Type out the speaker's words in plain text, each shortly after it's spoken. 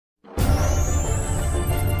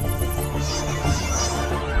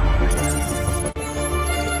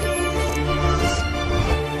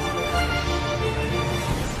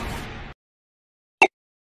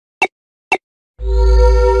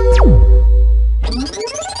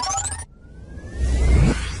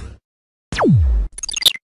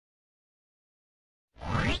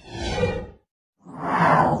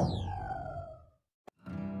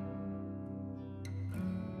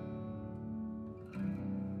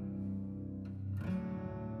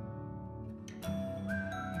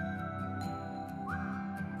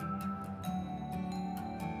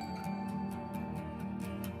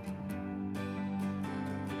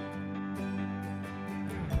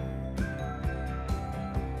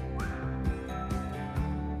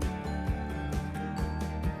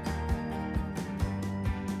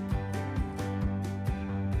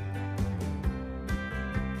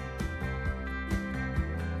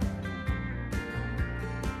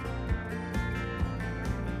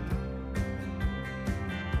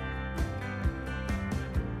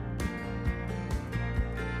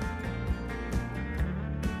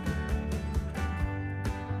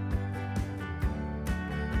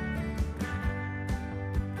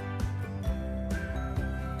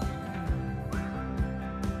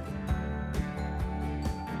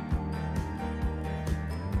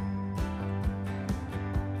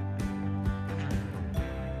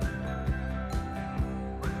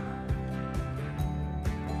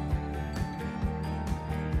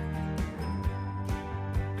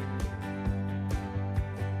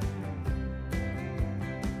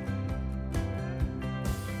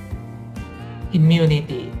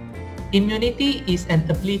Immunity. Immunity is an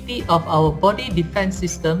ability of our body defense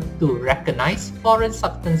system to recognize foreign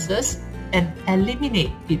substances and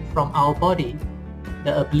eliminate it from our body.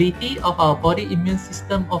 The ability of our body immune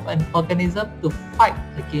system of an organism to fight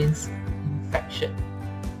against infection.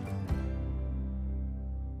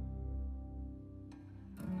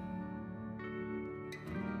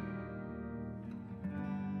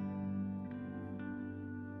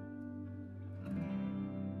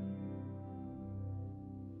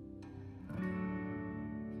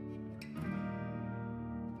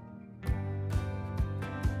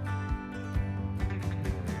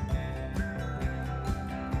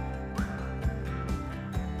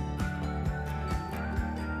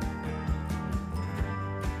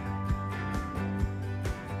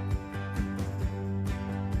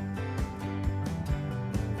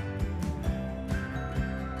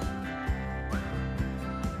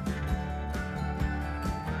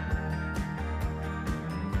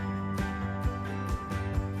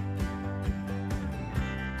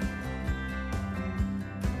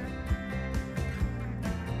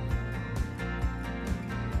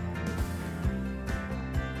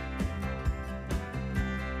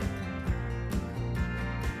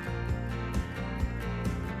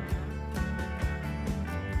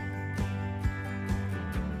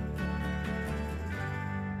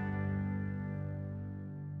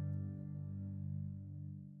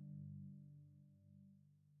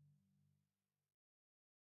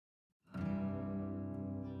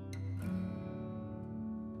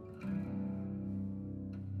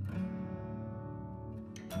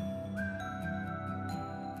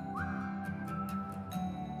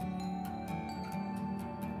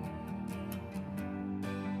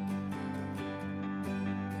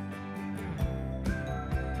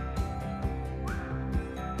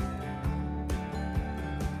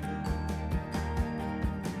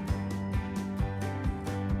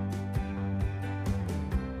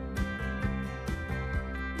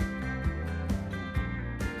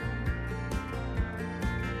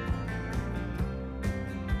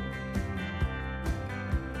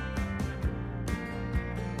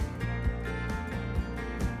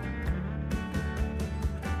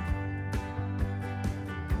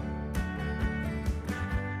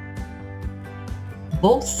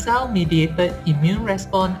 Both cell-mediated immune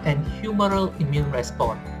response and humoral immune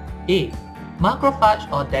response. A. Macrophage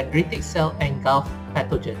or dendritic cell engulf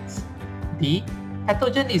pathogens. B.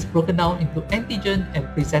 Pathogen is broken down into antigen and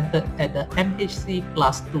presented at the MHC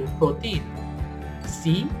class II protein.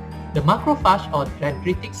 C. The macrophage or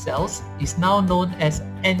dendritic cells is now known as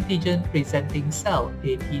antigen-presenting cell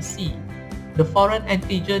 (APC. The foreign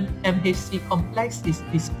antigen MHC complex is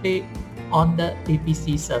displayed on the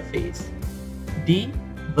APC surface. D.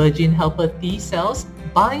 Virgin helper T cells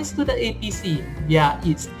binds to the APC via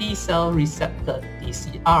its T cell receptor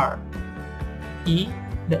TCR. E.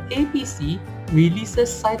 The APC releases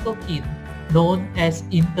cytokine known as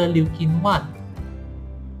interleukin-1.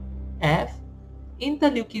 F.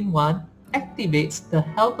 Interleukin-1 activates the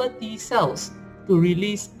helper T cells to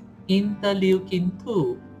release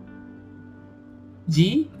interleukin-2.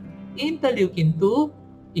 G. Interleukin-2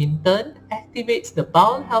 in turn activates the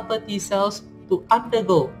bound helper T cells to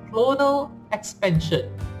undergo clonal expansion,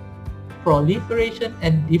 proliferation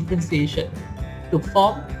and differentiation to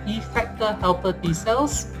form effector helper T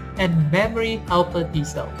cells and memory helper T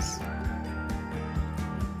cells.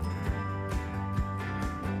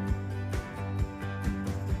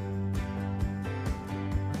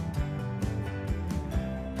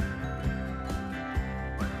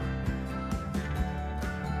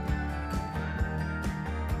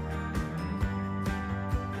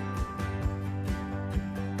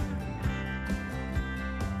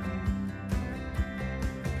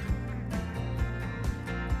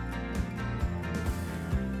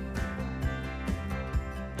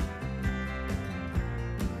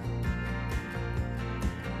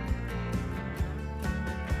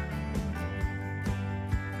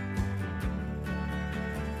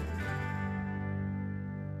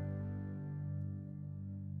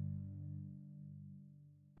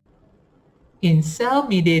 In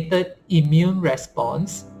cell-mediated immune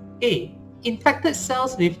response, A. Infected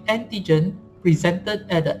cells with antigen presented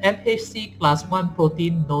at the MHC class I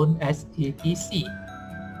protein known as APC.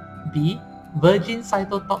 B. Virgin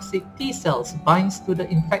cytotoxic T cells binds to the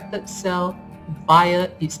infected cell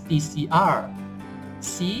via its TCR.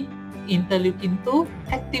 C. Interleukin-2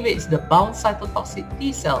 activates the bound cytotoxic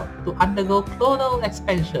T cell to undergo clonal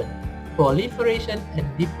expansion, proliferation and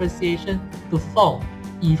differentiation to form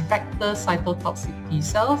effector cytotoxic T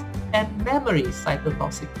cells and memory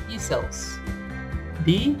cytotoxic T cells.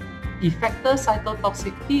 D. effector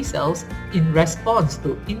cytotoxic T cells in response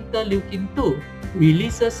to interleukin-2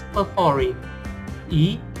 releases perforin.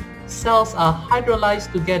 E. Cells are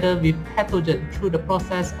hydrolyzed together with pathogen through the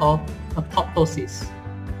process of apoptosis.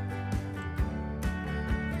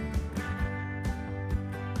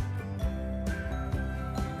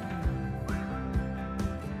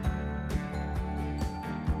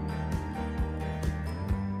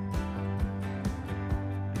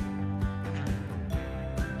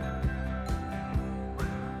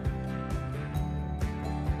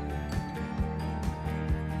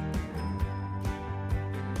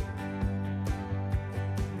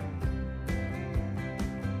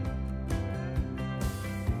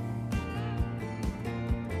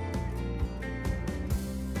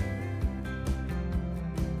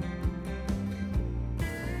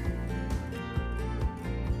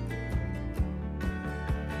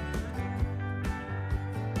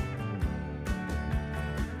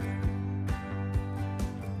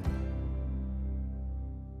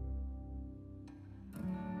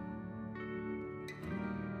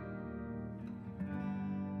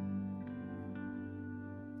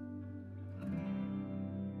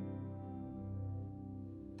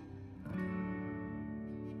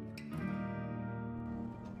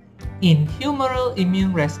 In humoral immune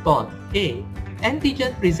response, A.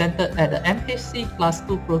 Antigen presented at the MHC class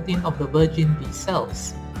II protein of the virgin B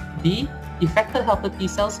cells. B. Effector helper T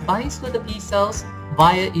cells binds to the B cells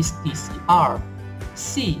via its TCR.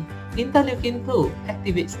 C. Interleukin-2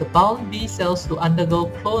 activates the bound B cells to undergo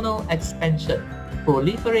clonal expansion,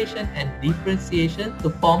 proliferation, and differentiation to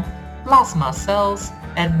form plasma cells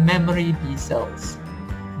and memory B cells.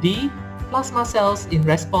 D. Plasma cells in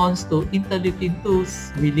response to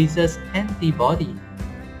interleukin-2 releases antibody.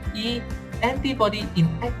 E. Antibody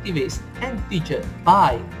inactivates antigen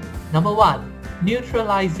by number 1.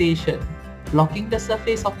 Neutralization, blocking the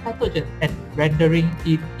surface of pathogen and rendering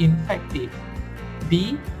it infective.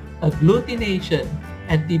 B. Agglutination,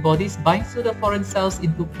 antibodies bind to the foreign cells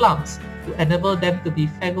into clumps to enable them to be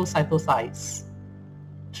phagocytosized.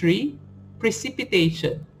 3.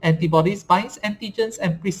 Precipitation, antibodies binds antigens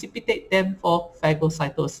and precipitate them for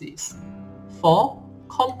phagocytosis. 4.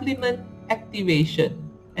 Complement activation,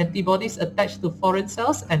 antibodies attach to foreign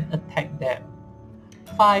cells and attack them.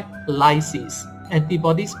 5. Lysis,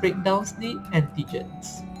 antibodies break down the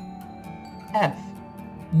antigens. F.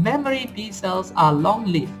 Memory B cells are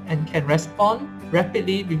long-lived and can respond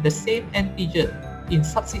rapidly with the same antigen in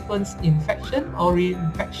subsequent infection or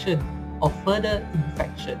reinfection or further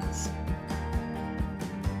infections.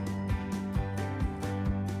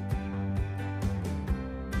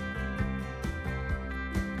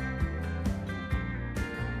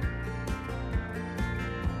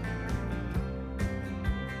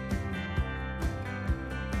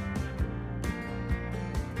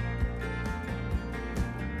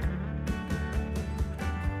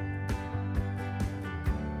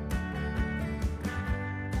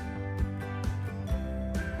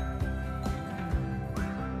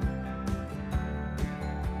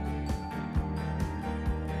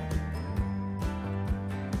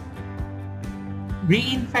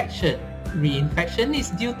 Reinfection. Reinfection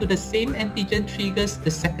is due to the same antigen triggers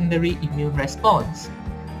the secondary immune response.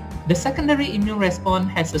 The secondary immune response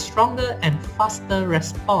has a stronger and faster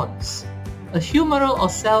response. A humoral or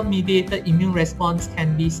cell-mediated immune response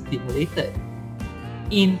can be stimulated.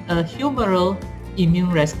 In a humoral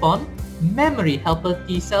immune response, memory helper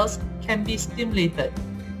T cells can be stimulated.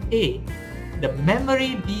 A. The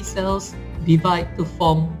memory B cells divide to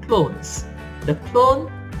form clones. The clone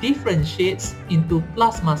differentiates into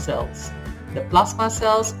plasma cells. The plasma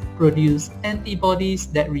cells produce antibodies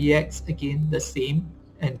that react against the same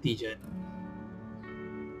antigen.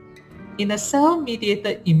 In a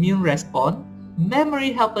cell-mediated immune response,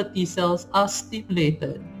 memory helper T cells are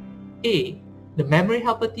stimulated. A. The memory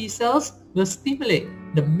helper T cells will stimulate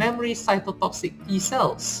the memory cytotoxic T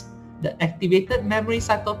cells. The activated memory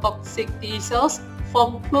cytotoxic T cells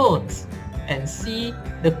form clones. And C.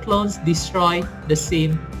 The clones destroy the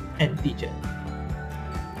same antigen.